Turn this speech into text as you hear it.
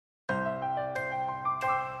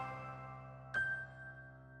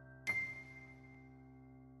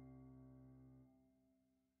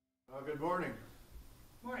Good morning.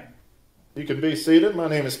 Morning. You can be seated. My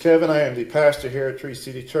name is Kevin. I am the pastor here at Tree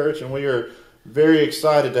City Church, and we are very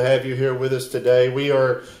excited to have you here with us today. We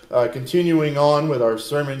are continuing on with our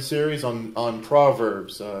sermon series on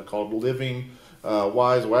Proverbs called Living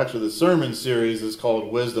Wise. Well, actually, the sermon series is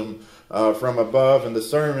called Wisdom from Above, and the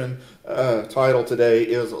sermon title today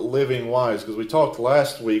is Living Wise, because we talked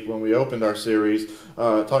last week when we opened our series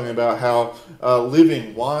talking about how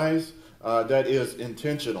living wise that is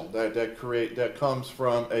intentional, that comes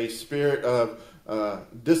from a spirit of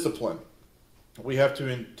discipline. We have to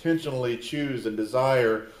intentionally choose and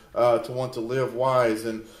desire to want to live wise.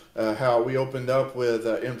 And how we opened up with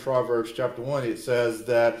in Proverbs chapter 1, it says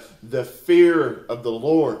that the fear of the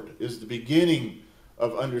Lord is the beginning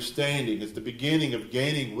of understanding. It's the beginning of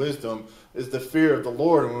gaining wisdom, is the fear of the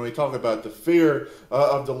Lord. And when we talk about the fear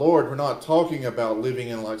of the Lord, we're not talking about living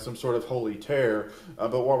in like some sort of holy terror,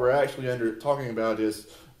 but what we're actually talking about is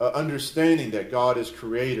understanding that God is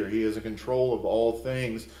creator. He is in control of all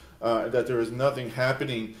things, that there is nothing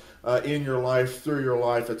happening in your life, through your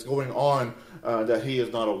life, that's going on that he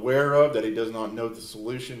is not aware of, that he does not know the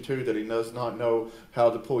solution to, that he does not know how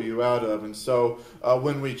to pull you out of. And so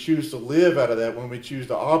when we choose to live out of that, when we choose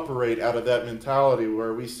to operate out of that mentality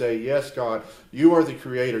where we say, yes, God, you are the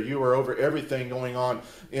creator, you are over everything going on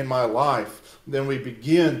in my life, then we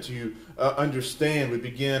begin to understand, we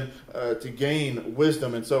begin to gain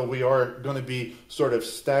wisdom. And so we are going to be sort of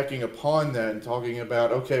stacking upon that and talking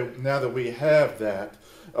about, okay, now that we have that,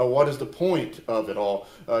 what is the point of it all?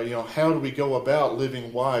 How do we go about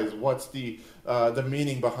living wise? What's the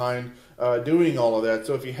meaning behind doing all of that?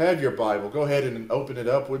 So if you have your Bible, go ahead and open it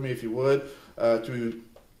up with me, if you would, to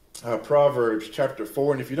Proverbs chapter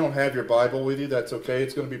 4. And if you don't have your Bible with you, that's okay.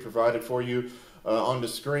 It's going to be provided for you on the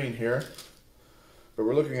screen here. But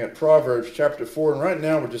we're looking at Proverbs chapter 4, and right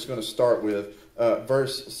now we're just going to start with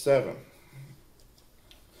verse 7.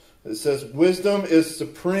 It says, "Wisdom is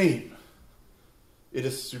supreme. It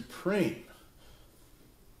is supreme.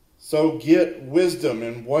 So get wisdom,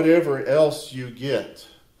 and whatever else you get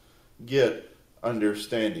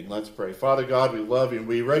understanding." Let's pray. Father God, we love you, and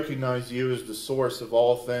we recognize you as the source of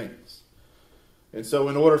all things. And so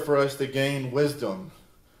in order for us to gain wisdom,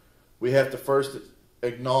 we have to first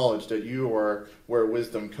acknowledge that you are where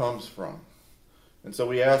wisdom comes from. And so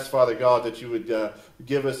we ask, Father God, that you would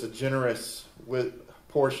give us a generous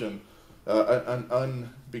portion, an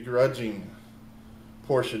unbegrudging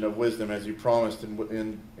portion of wisdom, as you promised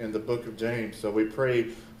in the book of James. So we pray,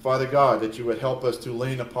 Father God, that you would help us to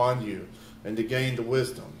lean upon you and to gain the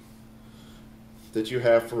wisdom that you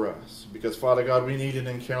have for us. Because, Father God, we need an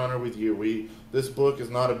encounter with you. This book is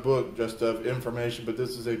not a book just of information, but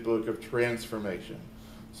this is a book of transformation.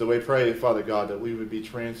 So we pray, Father God, that we would be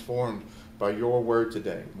transformed by your word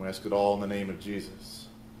today. We ask it all in the name of Jesus.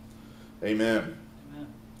 Amen. Amen.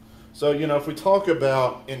 So, if we talk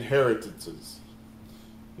about inheritances,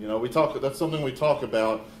 that's something we talk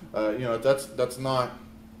about. That's not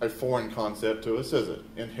a foreign concept to us, is it?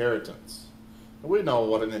 Inheritance. We know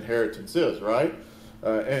what an inheritance is, right?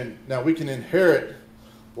 And now we can inherit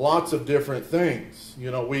lots of different things.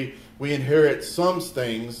 We inherit some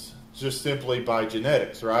things just simply by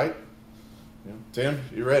genetics, right? Tim,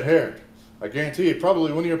 you're red-haired. I guarantee you,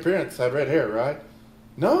 probably one of your parents had red hair, right?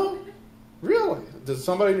 No? Really? Does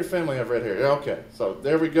somebody in your family have red hair? Yeah, okay, so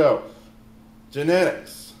there we go.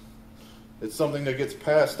 Genetics. It's something that gets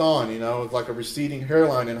passed on, It's like a receding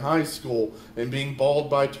hairline in high school and being bald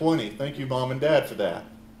by 20. Thank you, Mom and Dad, for that.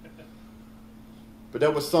 But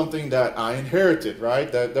that was something that I inherited,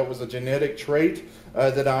 right? That was a genetic trait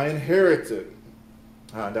that I inherited.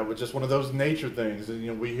 That was just one of those nature things.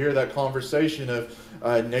 And, we hear that conversation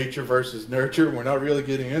of nature versus nurture. We're not really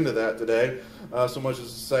getting into that today, so much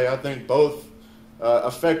as to say I think both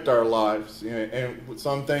affect our lives. And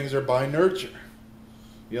some things are by nurture.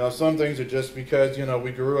 Some things are just because,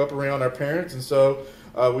 we grew up around our parents, and so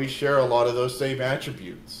we share a lot of those same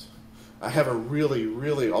attributes. I have a really,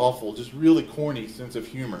 really awful, just really corny sense of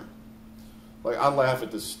humor. Like, I laugh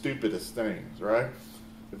at the stupidest things, right?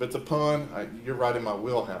 If it's a pun, you're right in my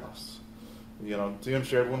wheelhouse. Tim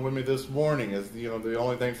shared one with me this morning, is, the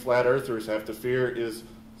only thing flat earthers have to fear is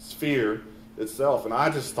sphere itself. And I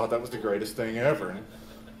just thought that was the greatest thing ever. And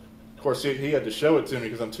of course, he had to show it to me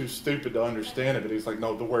because I'm too stupid to understand it. But he's like,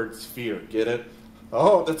 no, the word sphere, get it?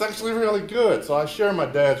 Oh, that's actually really good. So I share my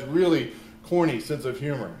dad's really corny sense of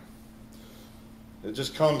humor. It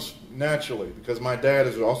just comes naturally because my dad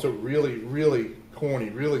is also really, really corny,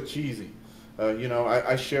 really cheesy.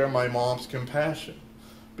 I share my mom's compassion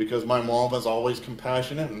because my mom was always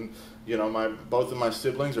compassionate, and both of my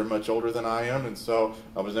siblings are much older than I am, and so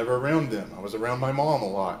I was never around them. I was around my mom a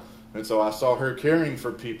lot. And so I saw her caring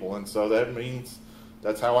for people, and so that means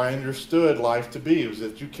that's how I understood life to be, was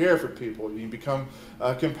that you care for people, you become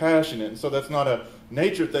compassionate. And so that's not a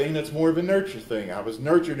nature thing, that's more of a nurture thing. I was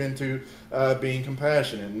nurtured into being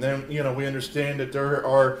compassionate. And then, we understand that there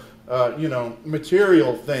are,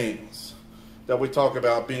 material things that we talk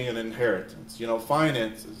about being an inheritance.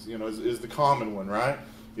 Finances, is the common one, right?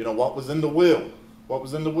 What was in the will? What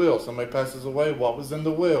was in the will? Somebody passes away, what was in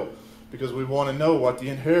the will? Because we want to know what the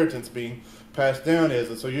inheritance being passed down is.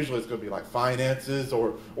 And so usually it's going to be like finances,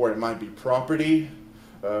 or it might be property.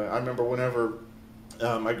 I remember whenever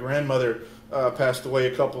my grandmother passed away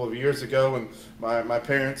a couple of years ago, and my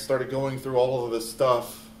parents started going through all of this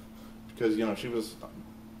stuff, because she was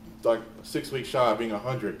like 6 weeks shy of being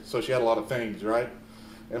 100, so she had a lot of things, right?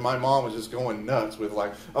 And my mom was just going nuts with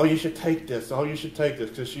like, oh, you should take this, oh, you should take this,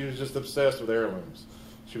 because she was just obsessed with heirlooms.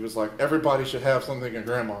 She was like, everybody should have something in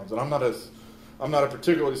grandma's. And I'm not a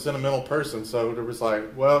particularly sentimental person, so there was like,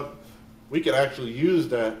 well, we could actually use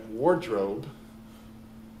that wardrobe,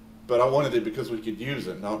 but I wanted it because we could use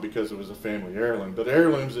it, not because it was a family heirloom. But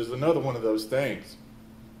heirlooms is another one of those things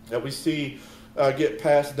that we see get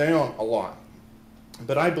passed down a lot.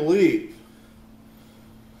 But I believe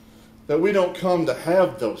that we don't come to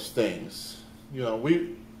have those things.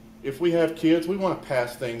 If we have kids, we want to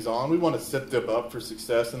pass things on. We want to set them up for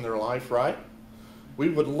success in their life, right? We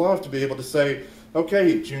would love to be able to say,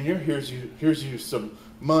 okay, Junior, here's you some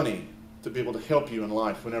money to be able to help you in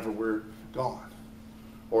life whenever we're gone.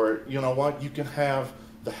 Or, you know what, you can have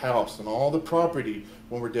the house and all the property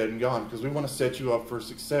when we're dead and gone, because we want to set you up for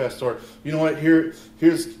success. Or, you know what,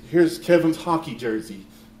 here's Kevin's hockey jersey.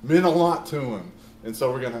 Meant a lot to him. And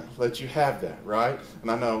so we're going to let you have that, right?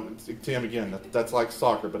 And I know, Tim, again, that's like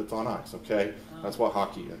soccer, but it's on ice, okay? That's what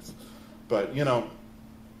hockey is. But,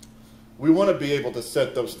 we want to be able to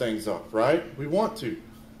set those things up, right? We want to.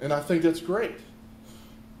 And I think that's great.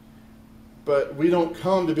 But we don't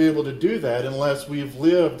come to be able to do that unless we've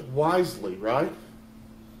lived wisely, right?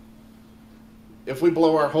 If we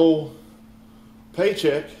blow our whole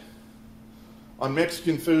paycheck on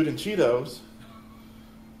Mexican food and Cheetos,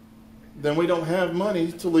 then we don't have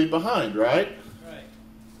money to leave behind, right? Right.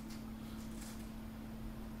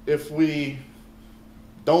 If we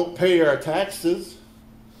don't pay our taxes,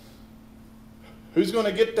 who's going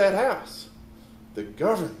to get that house? The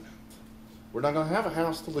government. We're not going to have a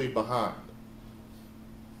house to leave behind.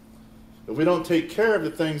 If we don't take care of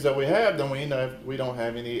the things that we have, then we don't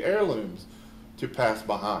have any heirlooms to pass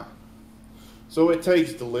behind. So it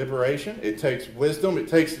takes deliberation, it takes wisdom, it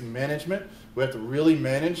takes management. We have to really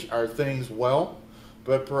manage our things well.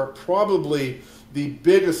 But probably the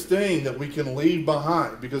biggest thing that we can leave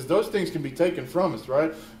behind, because those things can be taken from us,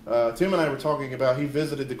 right? Tim and I were talking about, he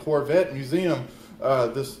visited the Corvette Museum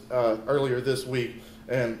earlier this week.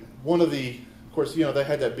 And of course, they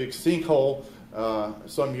had that big sinkhole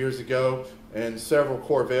some years ago, and several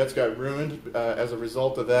Corvettes got ruined as a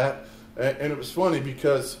result of that. And it was funny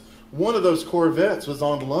because one of those Corvettes was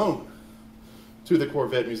on loan to the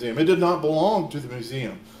Corvette Museum. It did not belong to the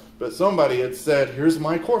museum, but somebody had said, here's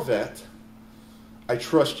my Corvette. I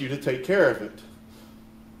trust you to take care of it.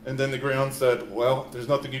 And then the ground said, well, there's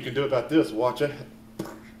nothing you can do about this. Watch it.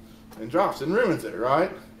 And drops and ruins it, right?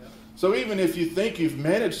 Yep. So even if you think you've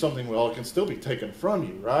managed something well, it can still be taken from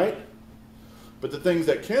you, right? But the things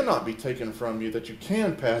that cannot be taken from you that you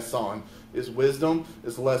can pass on is wisdom,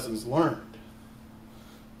 is lessons learned.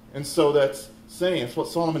 And so that's what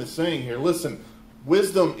Solomon is saying here. Listen,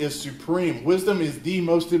 wisdom is supreme. Wisdom is the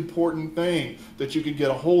most important thing that you could get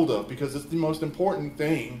a hold of, because it's the most important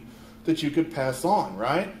thing that you could pass on,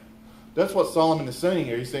 right? That's what Solomon is saying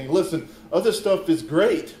here. He's saying, listen, other stuff is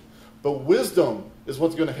great, but wisdom is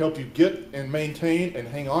what's going to help you get and maintain and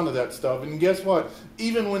hang on to that stuff. And guess what?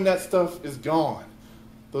 Even when that stuff is gone,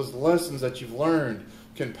 those lessons that you've learned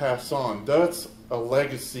can pass on. That's a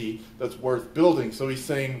legacy that's worth building. So he's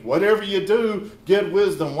saying, whatever you do, get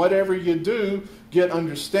wisdom. Whatever you do, get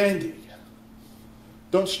understanding.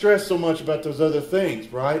 Don't stress so much about those other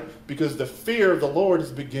things, right? Because the fear of the Lord is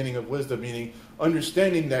the beginning of wisdom, meaning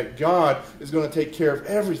understanding that God is going to take care of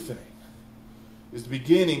everything is the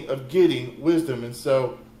beginning of getting wisdom. And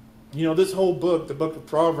so, this whole book, the book of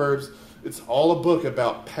Proverbs, it's all a book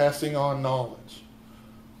about passing on knowledge.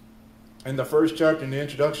 In the first chapter, in the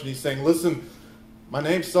introduction, he's saying, listen, my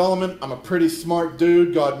name's Solomon. I'm a pretty smart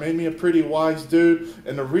dude. God made me a pretty wise dude.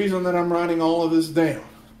 And the reason that I'm writing all of this down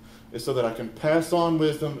is so that I can pass on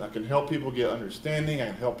wisdom. I can help people get understanding. I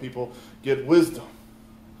can help people get wisdom.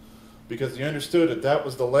 Because he understood that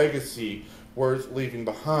was the legacy worth leaving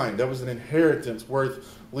behind. That was an inheritance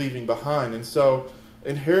worth leaving behind. And so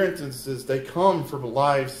Inheritances, they come from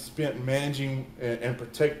lives spent managing and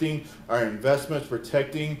protecting our investments,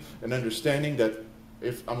 protecting and understanding that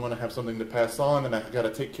if I'm going to have something to pass on, then I've got to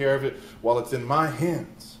take care of it while it's in my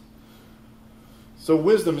hands. So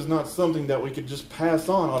wisdom is not something that we could just pass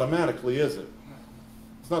on automatically, is it?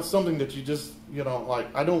 It's not something that you just,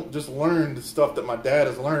 like, I don't just learn the stuff that my dad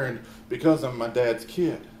has learned because I'm my dad's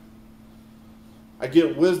kid. I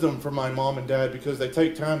get wisdom from my mom and dad because they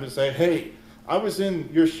take time to say, hey, I was in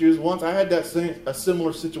your shoes once. I had a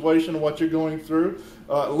similar situation to what you're going through.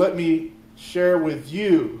 Let me share with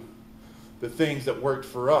you the things that worked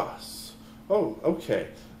for us. Oh, okay.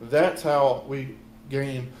 That's how we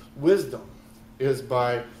gain wisdom, is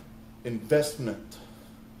by investment.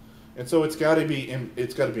 And so it's got to be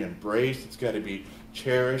embraced, it's got to be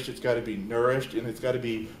cherished, it's got to be nourished, and it's got to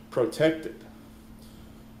be protected.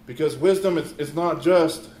 Because wisdom is not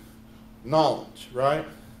just knowledge, right?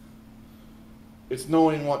 It's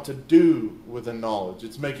knowing what to do with the knowledge.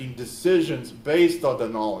 It's making decisions based on the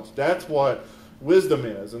knowledge. That's what wisdom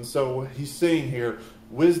is. And so he's saying here,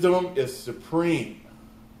 wisdom is supreme.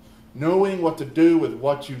 Knowing what to do with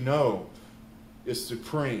what you know is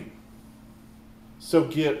supreme. So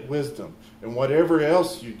get wisdom. And whatever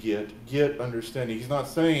else you get understanding. He's not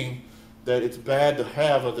saying that it's bad to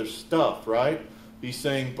have other stuff, right? He's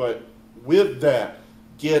saying, but with that,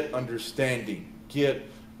 get understanding. Get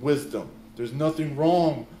wisdom. There's nothing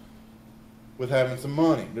wrong with having some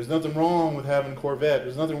money. There's nothing wrong with having a Corvette.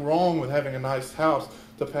 There's nothing wrong with having a nice house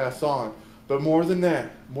to pass on. But more than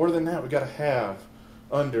that, we've got to have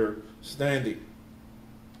understanding.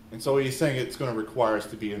 And so he's saying it's going to require us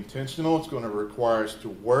to be intentional. It's going to require us to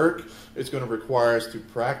work. It's going to require us to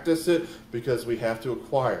practice it because we have to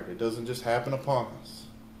acquire it. It doesn't just happen upon us.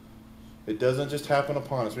 It doesn't just happen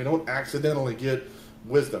upon us. We don't accidentally get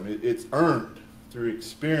wisdom. It's earned through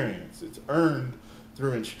experience. It's earned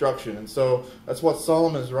through instruction. And so that's what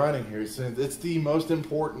Solomon is writing here. He's saying it's the most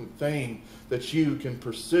important thing that you can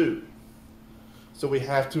pursue. So we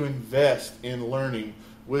have to invest in learning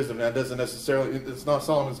wisdom. Now, it doesn't necessarily, it's not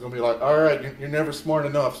Solomon's going to be like, all right, you're never smart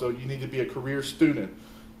enough, so you need to be a career student.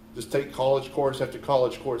 Just take college course after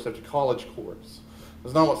college course after college course.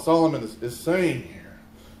 That's not what Solomon is saying here.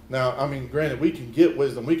 Now, I mean, granted, we can get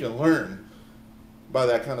wisdom. We can learn by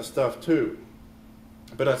that kind of stuff too.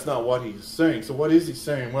 But that's not what he's saying. So what is he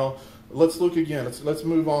saying? Well, let's look again. Let's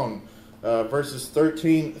move on. Verses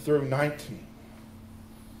 13 through 19.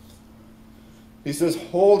 He says,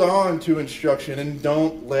 hold on to instruction and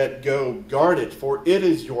don't let go. Guard it, for it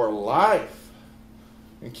is your life.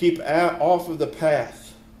 And keep off of the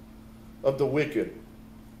path of the wicked.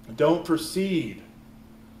 Don't proceed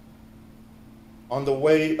on the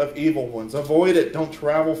way of evil ones. Avoid it. Don't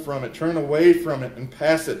travel from it. Turn away from it and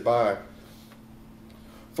pass it by.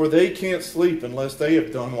 For they can't sleep unless they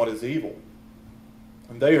have done what is evil.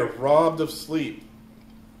 And they are robbed of sleep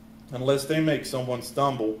unless they make someone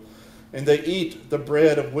stumble. And they eat the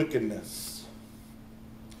bread of wickedness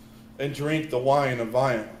and drink the wine of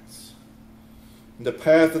violence. And the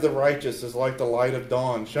path of the righteous is like the light of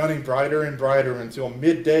dawn, shining brighter and brighter until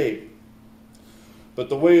midday. But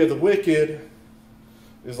the way of the wicked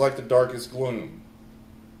is like the darkest gloom.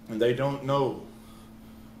 And they don't know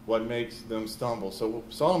what makes them stumble. So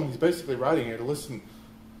Solomon is basically writing here to listen.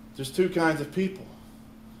 There's two kinds of people.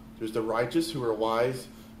 There's the righteous who are wise,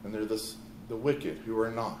 and there's the wicked who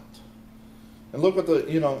are not. And look at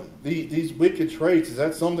these wicked traits. Is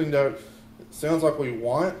that something that sounds like we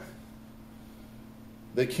want?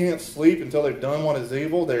 They can't sleep until they've done what is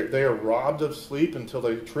evil. They are robbed of sleep until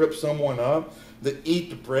they trip someone up. They eat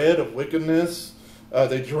the bread of wickedness.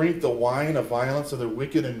 They drink the wine of violence, so they're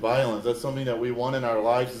wicked and violent. That's something that we want in our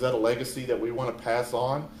lives. Is that a legacy that we want to pass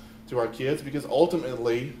on to our kids? Because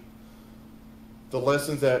ultimately, the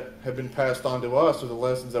lessons that have been passed on to us are the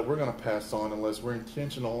lessons that we're going to pass on unless we're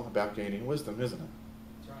intentional about gaining wisdom, isn't it?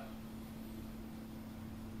 That's right.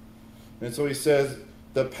 And so he says,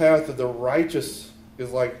 the path of the righteous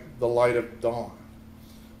is like the light of dawn,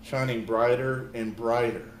 shining brighter and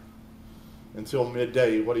brighter until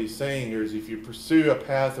midday. What he's saying here is if you pursue a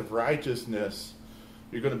path of righteousness,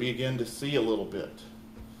 you're going to begin to see a little bit.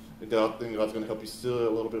 And I think God's going to help you see a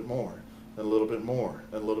little bit more, and a little bit more,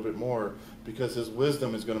 and a little bit more, because his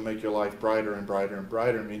wisdom is going to make your life brighter and brighter and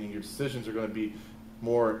brighter, meaning your decisions are going to be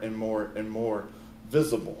more and more and more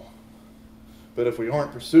visible. But if we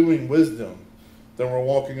aren't pursuing wisdom, then we're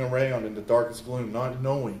walking around in the darkest gloom, not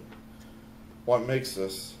knowing what makes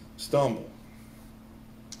us stumble.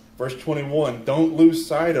 Verse 21, don't lose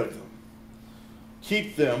sight of them.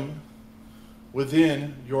 Keep them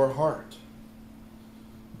within your heart.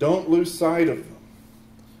 Don't lose sight of them.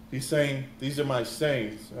 He's saying, these are my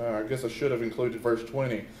sayings. I guess I should have included verse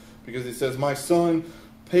 20. Because he says, my son,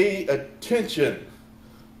 pay attention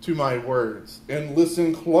to my words and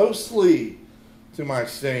listen closely to my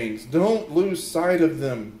sayings. Don't lose sight of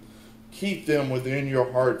them. Keep them within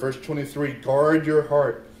your heart. Verse 23, guard your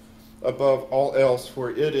heart above all else,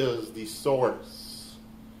 for it is the source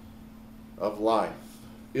of life.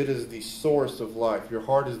 It is the source of life. Your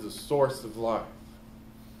heart is the source of life.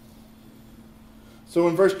 So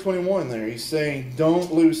in verse 21 there, he's saying,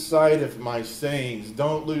 don't lose sight of my sayings.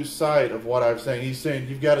 Don't lose sight of what I'm saying. He's saying,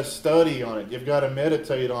 you've got to study on it. You've got to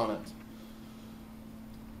meditate on it.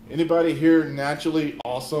 Anybody here naturally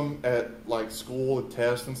awesome at like school and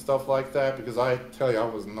tests and stuff like that? Because I tell you, I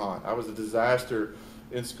was not. I was a disaster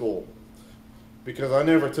in school. Because I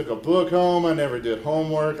never took a book home. I never did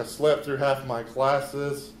homework. I slept through half of my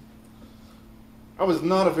classes. I was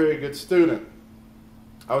not a very good student.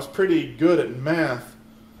 I was pretty good at math,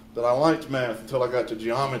 but I liked math until I got to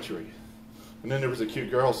geometry. And then there was a cute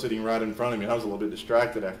girl sitting right in front of me. I was a little bit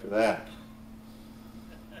distracted after that.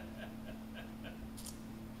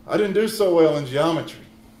 I didn't do so well in geometry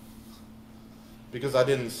because I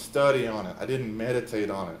didn't study on it. I didn't meditate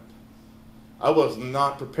on it. I was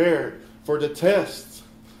not prepared for the tests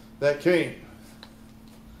that came.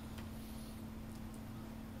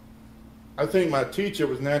 I think my teacher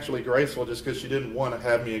was naturally graceful just because she didn't want to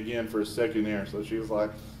have me again for a second year. So she was like,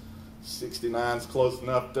 69's close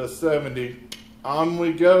enough to 70. On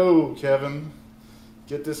we go, Kevin.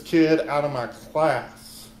 Get this kid out of my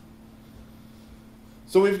class.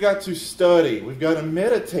 So we've got to study. We've got to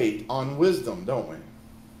meditate on wisdom, don't we?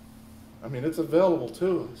 I mean, it's available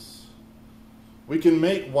to us. We can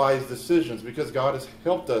make wise decisions because God has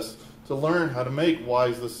helped us to learn how to make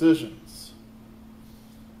wise decisions.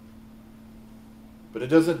 But it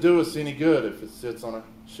doesn't do us any good if it sits on a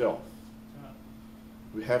shelf.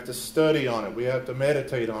 We have to study on it. We have to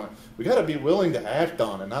meditate on it. We got to be willing to act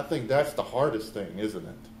on it. And I think that's the hardest thing, isn't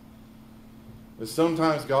it? Because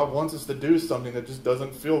sometimes God wants us to do something that just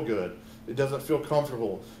doesn't feel good. It doesn't feel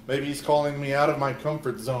comfortable. Maybe He's calling me out of my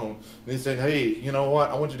comfort zone. And He's saying, hey, you know what?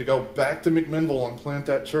 I want you to go back to McMinnville and plant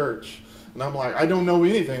that church. And I'm like, I don't know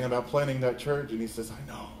anything about planting that church. And He says, I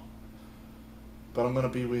know. But I'm going to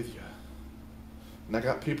be with you. And I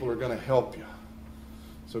got people who are going to help you.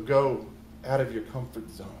 So go out of your comfort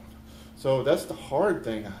zone. So that's the hard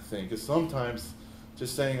thing, I think, is sometimes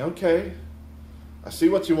just saying, okay, I see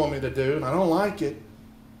what you want me to do, and I don't like it.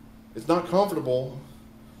 It's not comfortable,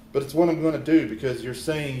 but it's what I'm going to do because you're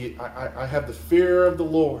saying I have the fear of the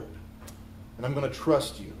Lord, and I'm going to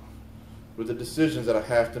trust you with the decisions that I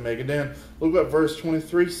have to make. And then look what verse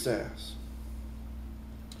 23 says.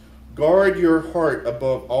 Guard your heart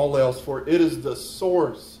above all else, for it is the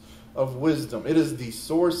source of wisdom. It is the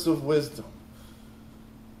source of wisdom.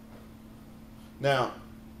 Now,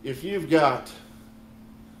 if you've got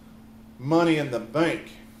money in the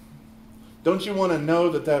bank, don't you want to know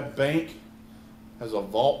that that bank has a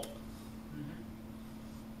vault?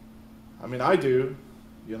 I mean, I do.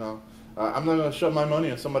 You know, I'm not going to shove my money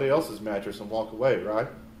in somebody else's mattress and walk away, right?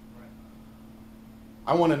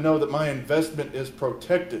 I want to know that my investment is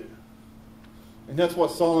protected. And that's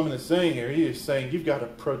what Solomon is saying here. He is saying you've got to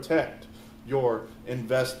protect your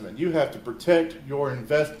investment. You have to protect your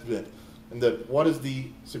investment. And what is the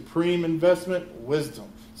supreme investment?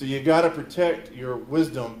 Wisdom. So you got to protect your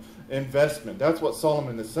wisdom investment. That's what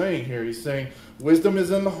Solomon is saying here. He's saying wisdom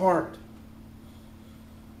is in the heart.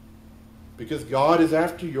 Because God is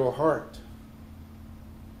after your heart.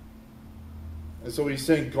 And so he's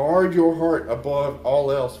saying guard your heart above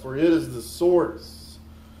all else, for it is the source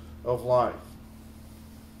of life.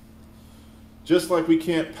 Just like we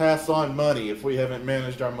can't pass on money if we haven't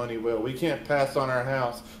managed our money well. We can't pass on our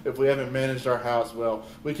house if we haven't managed our house well.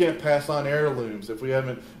 We can't pass on heirlooms if we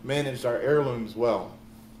haven't managed our heirlooms well.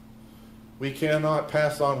 We cannot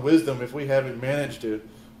pass on wisdom if we haven't managed it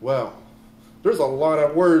well. There's a lot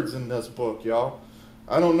of words in this book, y'all.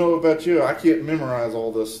 I don't know about you. I can't memorize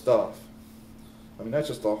all this stuff. I mean, that's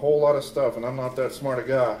just a whole lot of stuff, and I'm not that smart a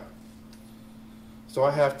guy. So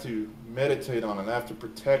I have to meditate on it. I have to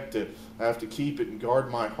protect it. I have to keep it and guard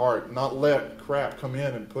my heart. Not let crap come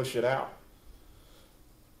in and push it out.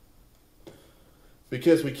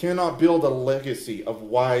 Because we cannot build a legacy of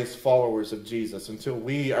wise followers of Jesus until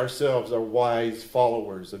we ourselves are wise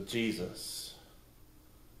followers of Jesus.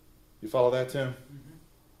 You follow that, Tim? Mm-hmm.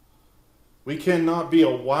 We cannot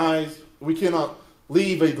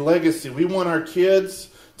leave a legacy. We want our kids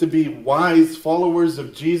to be wise followers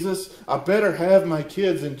of Jesus. I better have my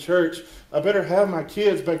kids in church. I better have my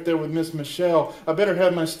kids back there with Miss Michelle. I better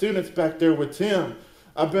have my students back there with Tim.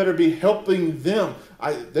 I better be helping them.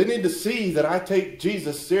 They need to see that I take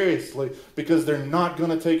Jesus seriously, because they're not going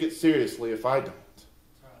to take it seriously if I don't.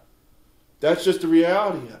 That's just the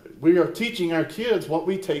reality of it. We are teaching our kids what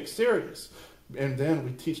we take serious. And then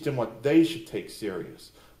we teach them what they should take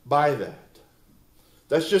serious by that.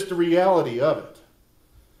 That's just the reality of it.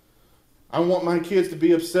 I want my kids to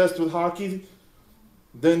be obsessed with hockey.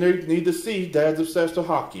 Then they need to see Dad's obsessed with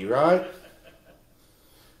hockey, right?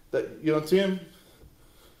 Tim,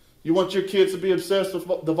 you want your kids to be obsessed with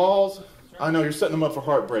the Vols? I know you're setting them up for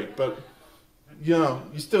heartbreak, but you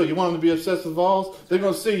want them to be obsessed with Vols? They're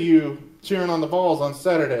going to see you cheering on the Vols on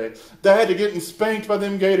Saturday. Dad, you're getting spanked by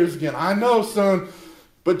them Gators again. I know, son,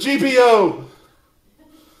 but GBO.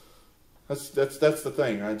 That's the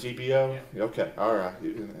thing, right? GBO? Yeah. Okay, all right.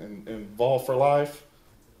 And Vol for life?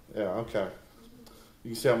 Yeah, okay.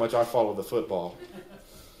 You can see how much I follow the football.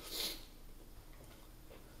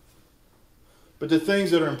 But the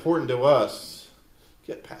things that are important to us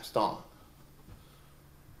get passed on.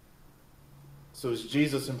 So is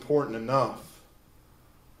Jesus important enough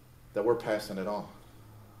that we're passing it on?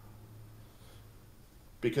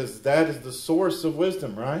 Because that is the source of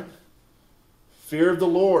wisdom, right? Fear of the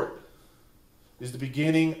Lord is the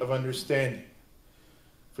beginning of understanding.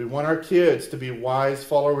 If we want our kids to be wise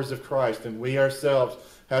followers of Christ, then we ourselves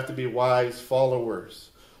have to be wise followers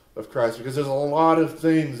of Christ. Because there's a lot of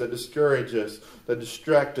things that discourage us, that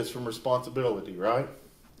distract us from responsibility, right?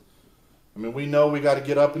 I mean, we know we got to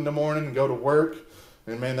get up in the morning and go to work.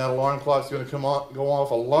 And man, that alarm clock's going to go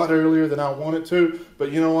off a lot earlier than I want it to.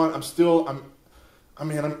 But you know what?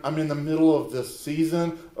 I'm in the middle of this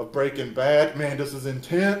season of Breaking Bad. Man, this is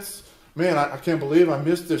intense. Man, I can't believe I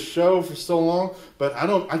missed this show for so long. But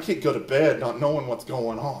I can't go to bed not knowing what's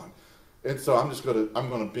going on. And so I'm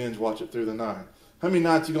going to binge watch it through the night. How many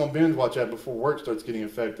nights are you going to binge watch that before work starts getting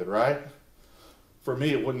affected, right? For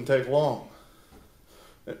me, it wouldn't take long.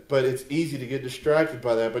 But it's easy to get distracted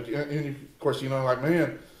by that. But and of course, like,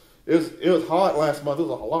 man, it was hot last month. It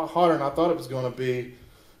was a lot hotter than I thought it was going to be.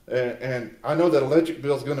 And I know that electric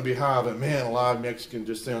bill is going to be high, but man, live Mexican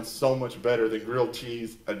just sounds so much better than grilled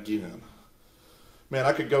cheese again. Man,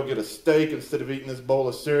 I could go get a steak instead of eating this bowl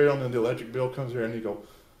of cereal, and then the electric bill comes here, and you go,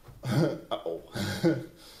 uh-oh.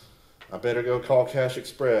 I better go call Cash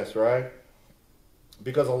Express, right?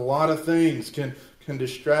 Because a lot of things can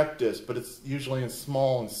distract us, but it's usually in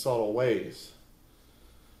small and subtle ways.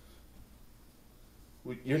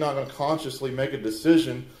 You're not going to consciously make a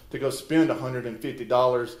decision to go spend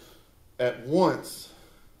 $150 at once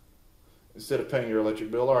instead of paying your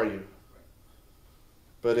electric bill, are you?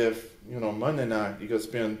 But if, Monday night you go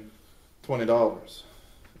spend $20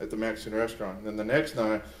 at the Mexican restaurant, and then the next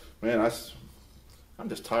night, man, I'm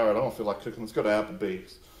just tired. I don't feel like cooking. Let's go to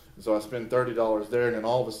Applebee's. And so I spend $30 there, and then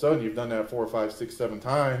all of a sudden you've done that 4, 5, 6, 7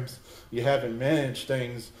 times. You haven't managed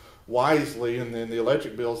things wisely, and then the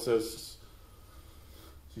electric bill says,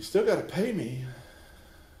 you still got to pay me.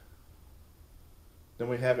 Then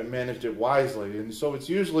we haven't managed it wisely. And so it's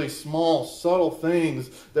usually small, subtle things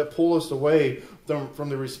that pull us away from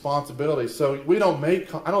the responsibility. So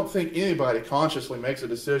I don't think anybody consciously makes a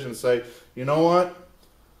decision and say, you know what?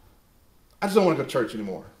 I just don't want to go to church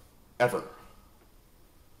anymore. Ever.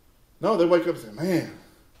 No, they wake up and say, man,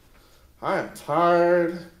 I am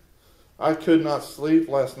tired. I could not sleep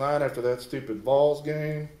last night after that stupid Vols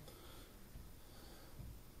game.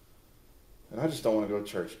 And I just don't want to go to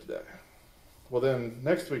church today. Well, then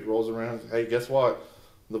next week rolls around. Hey, guess what?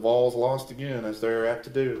 The Vols lost again, as they're apt to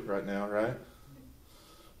do right now, right?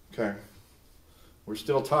 Okay. We're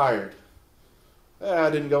still tired. I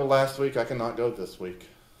didn't go last week. I cannot go this week.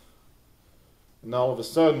 And all of a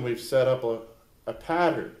sudden, we've set up a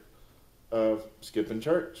pattern of skipping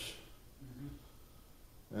church.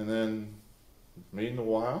 And then, meeting a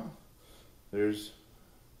while, there's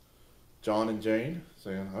John and Jane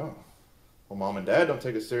saying, oh, well, Mom and Dad don't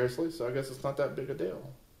take it seriously, so I guess it's not that big a deal.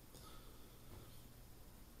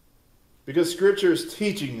 Because Scripture is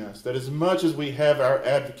teaching us that as much as we have our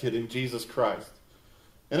advocate in Jesus Christ,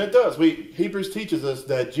 and it does, Hebrews teaches us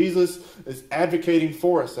that Jesus is advocating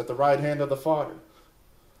for us at the right hand of the Father.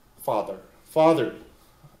 Father.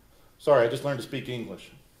 Sorry, I just learned to speak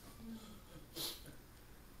English.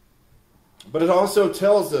 But it also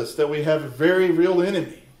tells us that we have a very real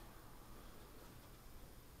enemy.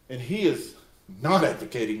 And he is not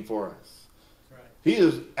advocating for us. Right. He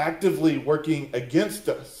is actively working against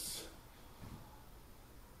us.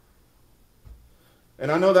 And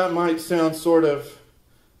I know that might sound sort of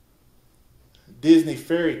Disney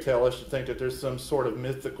fairy tale-ish to think that there's some sort of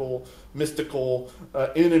mystical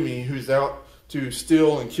enemy who's out to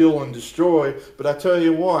steal and kill and destroy. But I tell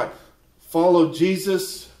you what, follow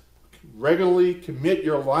Jesus regularly, commit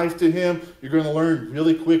your life to him, you're going to learn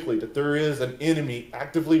really quickly that there is an enemy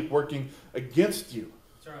actively working against you.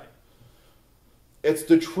 That's right. It's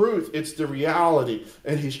the truth. It's the reality.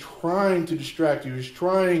 And he's trying to distract you. He's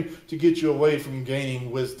trying to get you away from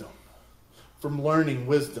gaining wisdom, from learning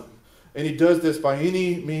wisdom. And he does this by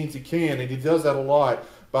any means he can. And he does that a lot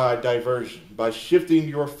by diversion, by shifting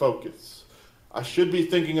your focus. I should be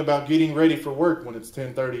thinking about getting ready for work when it's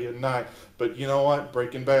 10:30 at night. But you know what?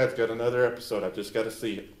 Breaking Bad's got another episode. I've just got to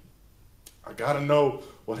see it. I got to know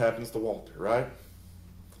what happens to Walter, right?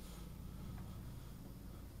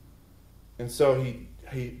 And so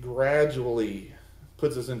he gradually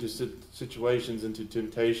puts us into situations, into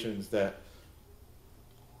temptations that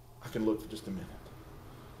I can look for just a minute.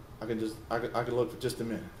 I can look for just a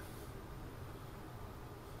minute.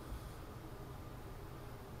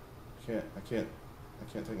 I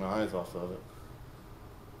can't take my eyes off of it.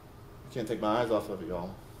 I can't take my eyes off of it,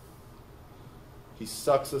 y'all. He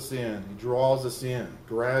sucks us in. He draws us in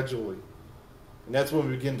gradually. And that's when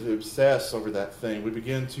we begin to obsess over that thing. We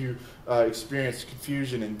begin to experience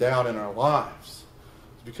confusion and doubt in our lives.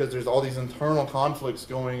 It's because there's all these internal conflicts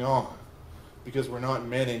going on. Because we're not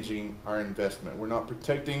managing our investment. We're not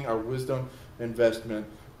protecting our wisdom investment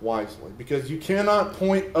wisely. Because you cannot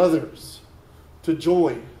point others to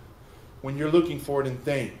joy when you're looking for it in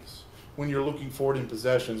things, when you're looking for it in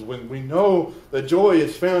possessions, when we know that joy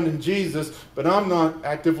is found in Jesus, but I'm not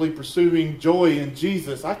actively pursuing joy in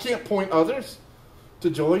Jesus. I can't point others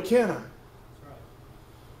to joy, can I?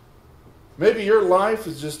 Maybe your life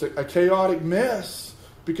is just a chaotic mess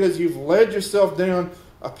because you've led yourself down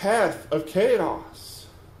a path of chaos.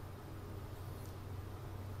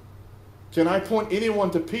 Can I point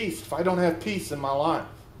anyone to peace if I don't have peace in my life?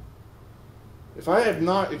 If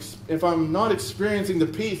I'm not experiencing the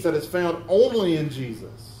peace that is found only in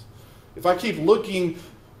Jesus, if I keep looking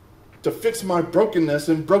to fix my brokenness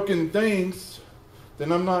and broken things,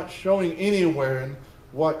 then I'm not showing anywhere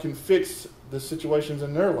what can fix the situations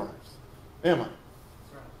in their lives. Am I? That's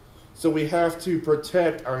right. So we have to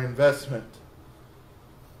protect our investment.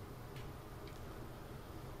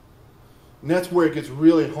 And that's where it gets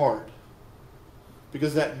really hard.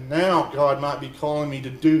 Because that now God might be calling me to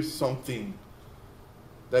do something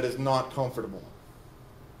that is not comfortable.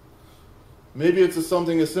 Maybe it's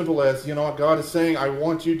something as simple as, you know what, God is saying, I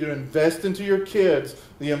want you to invest into your kids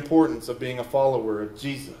the importance of being a follower of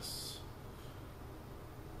Jesus.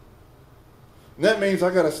 And that means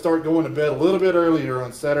I got to start going to bed a little bit earlier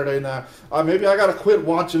on Saturday night. Maybe I got to quit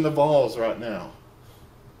watching the Vols right now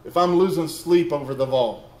if I'm losing sleep over the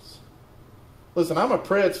Vols. Listen, I'm a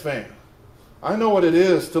Preds fan. I know what it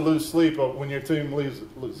is to lose sleep when your team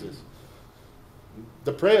loses.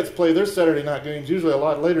 The Preds play their Saturday night games usually a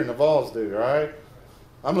lot later than the Vols do, all right?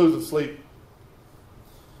 I'm losing sleep.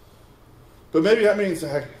 But maybe that means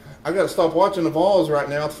I got to stop watching the Vols right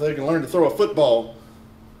now so they can learn to throw a football.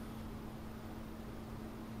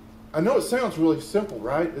 I know it sounds really simple,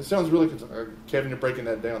 right? It sounds really, Kevin, you're breaking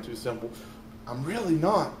that down too simple. I'm really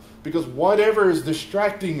not. Because whatever is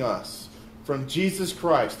distracting us from Jesus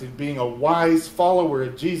Christ and being a wise follower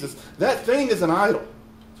of Jesus, that thing is an idol.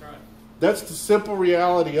 That's the simple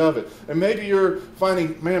reality of it. And maybe you're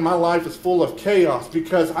finding, man, my life is full of chaos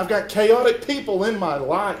because I've got chaotic people in my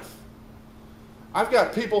life. I've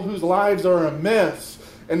got people whose lives are a mess.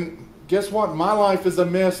 And guess what? My life is a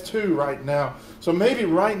mess too right now. So maybe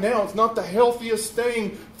right now it's not the healthiest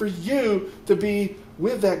thing for you to be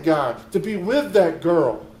with that guy, to be with that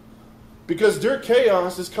girl. Because their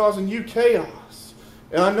chaos is causing you chaos.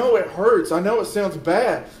 And I know it hurts. I know it sounds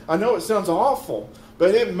bad. I know it sounds awful.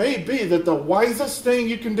 But it may be that the wisest thing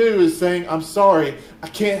you can do is saying, I'm sorry, I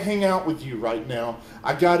can't hang out with you right now.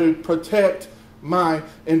 I got to protect my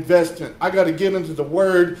investment. I got to get into the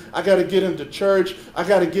Word. I got to get into church. I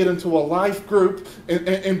got to get into a life group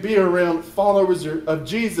and be around followers of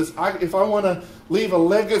Jesus. If I want to leave a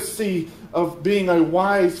legacy of being a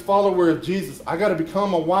wise follower of Jesus, I got to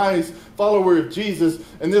become a wise follower of Jesus.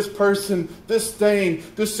 And this person, this thing,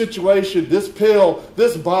 this situation, this pill,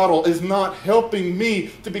 this bottle is not helping me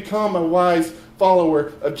to become a wise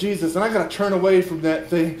follower of Jesus. And I got to turn away from that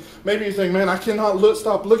thing. Maybe you think, man, I cannot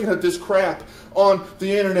stop looking at this crap on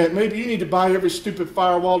the internet. Maybe you need to buy every stupid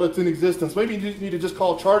firewall that's in existence. Maybe you need to just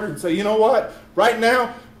call Charter and say, you know what? Right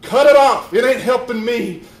now, cut it off. It ain't helping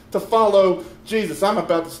me to follow Jesus. I'm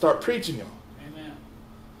about to start preaching y'all. Amen.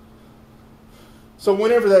 So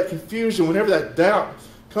whenever that confusion, whenever that doubt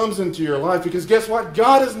comes into your life, because guess what?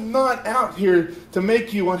 God is not out here to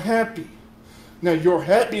make you unhappy. Now, your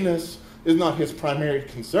happiness is not His primary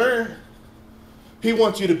concern. He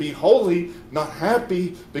wants you to be holy, not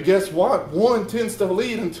happy. But guess what? One tends to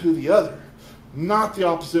lead into the other, not the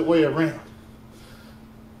opposite way around.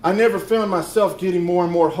 I never found myself getting more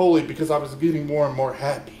and more holy because I was getting more and more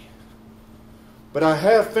happy. But I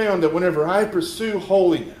have found that whenever I pursue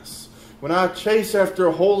holiness, when I chase after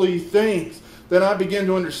holy things, then I begin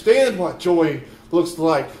to understand what joy looks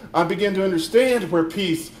like. I begin to understand where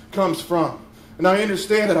peace comes from. And I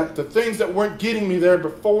understand that the things that weren't getting me there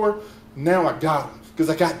before, now I got them because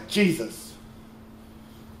I got Jesus.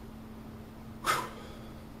 Whew.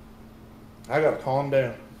 I got to calm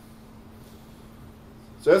down.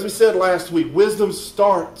 So as we said last week, wisdom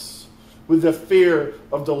starts with the fear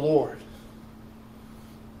of the Lord.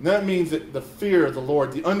 And that means that the fear of the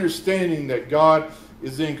Lord, the understanding that God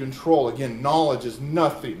is in control. Again, knowledge is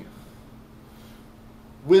nothing.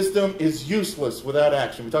 Wisdom is useless without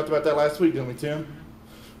action. We talked about that last week, didn't we, Tim?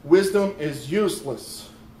 Wisdom is useless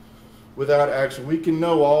without action. We can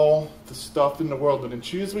know all the stuff in the world, but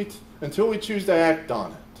until we choose to act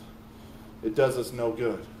on it, it does us no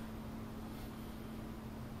good.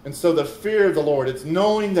 And so the fear of the Lord, it's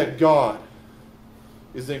knowing that God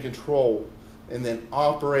is in control and then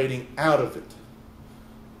operating out of it.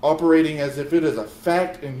 Operating as if it is a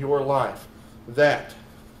fact in your life. That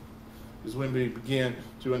is when we begin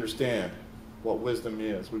to understand what wisdom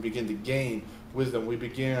is. We begin to gain wisdom. We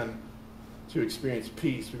begin to experience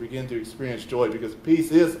peace. We begin to experience joy, because peace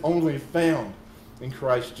is only found in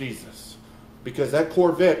Christ Jesus. Because that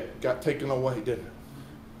Corvette got taken away, didn't it?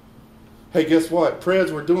 Hey, guess what?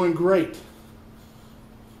 Preds were doing great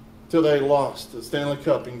till they lost the Stanley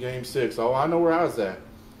Cup in Game 6. Oh, I know where I was at.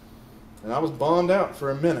 And I was bummed out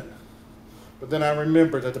for a minute. But then I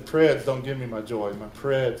remembered that the Preds don't give me my joy. My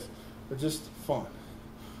Preds are just fun.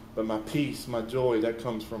 But my peace, my joy, that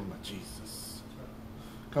comes from my Jesus.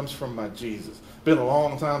 Comes from my Jesus. It's been a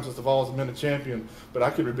long time since the Vols have been a champion, but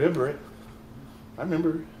I can remember it. I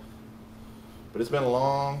remember it. But it's been a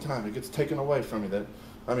long time. It gets taken away from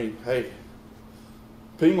me. Hey,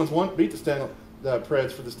 Penguins beat the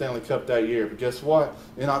Preds for the Stanley Cup that year. But guess what?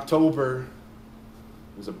 In October,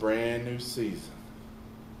 it was a brand new season.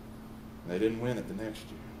 And they didn't win it the next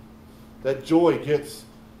year. That joy gets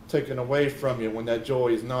taken away from you when that joy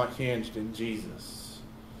is not hinged in Jesus.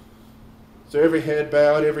 So every head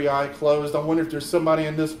bowed, every eye closed. I wonder if there's somebody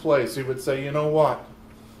in this place who would say, you know what?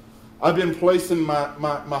 I've been placing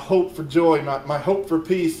my hope for joy, my hope for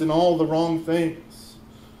peace in all the wrong things.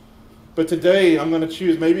 But today I'm going to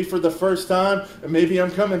choose, maybe for the first time, and maybe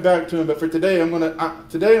I'm coming back to Him, but for today I'm going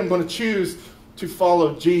to choose to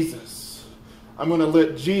follow Jesus. I'm going to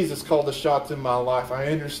let Jesus call the shots in my life. I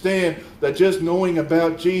understand that just knowing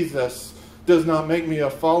about Jesus does not make me a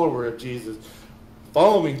follower of Jesus.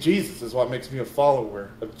 Following Jesus is what makes me a follower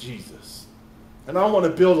of Jesus. And I want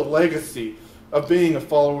to build a legacy of being a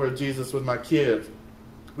follower of Jesus with my kids,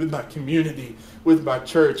 with my community, with my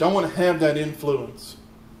church. I want to have that influence.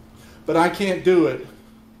 But I can't do it.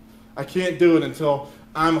 I can't do it until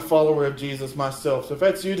I'm a follower of Jesus myself. So if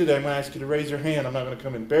that's you today, I'm going to ask you to raise your hand. I'm not going to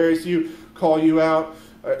come embarrass you, call you out,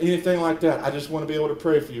 or anything like that. I just want to be able to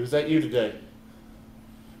pray for you. Is that you today?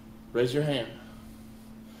 Raise your hand.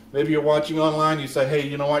 Maybe you're watching online. You say, hey,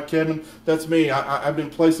 you know what, Kevin? That's me. I've been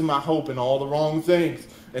placing my hope in all the wrong things,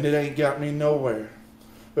 and it ain't got me nowhere.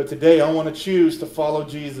 But today I want to choose to follow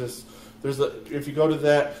Jesus. If you go to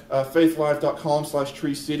that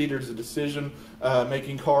faithlife.com/treecity, there's a decision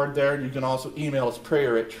making card there. You can also email us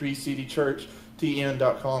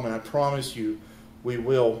prayer@treecitychurchtn.com, and I promise you we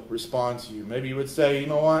will respond to you. Maybe you would say, you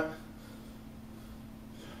know what,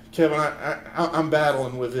 Kevin, I'm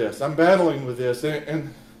battling with this. I'm battling with this,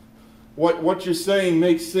 and what you're saying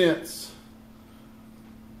makes sense,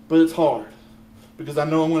 but it's hard because I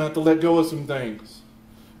know I'm going to have to let go of some things.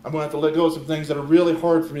 I'm going to have to let go of some things that are really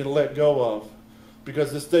hard for me to let go of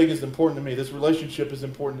because this thing is important to me. This relationship is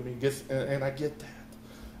important to me. And I get that.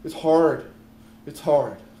 It's hard. It's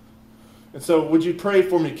hard. And so would you pray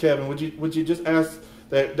for me, Kevin? Would you just ask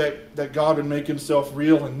that God would make Himself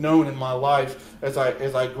real and known in my life as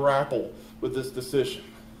I grapple with this decision?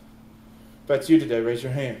 If that's you today, raise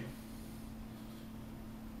your hand.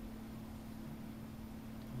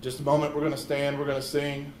 In just a moment, we're going to stand. We're going to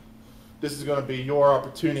sing. This is going to be your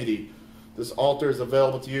opportunity. This altar is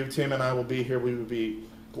available to you. Tim and I will be here. We would be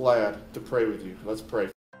glad to pray with you. Let's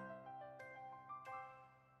pray.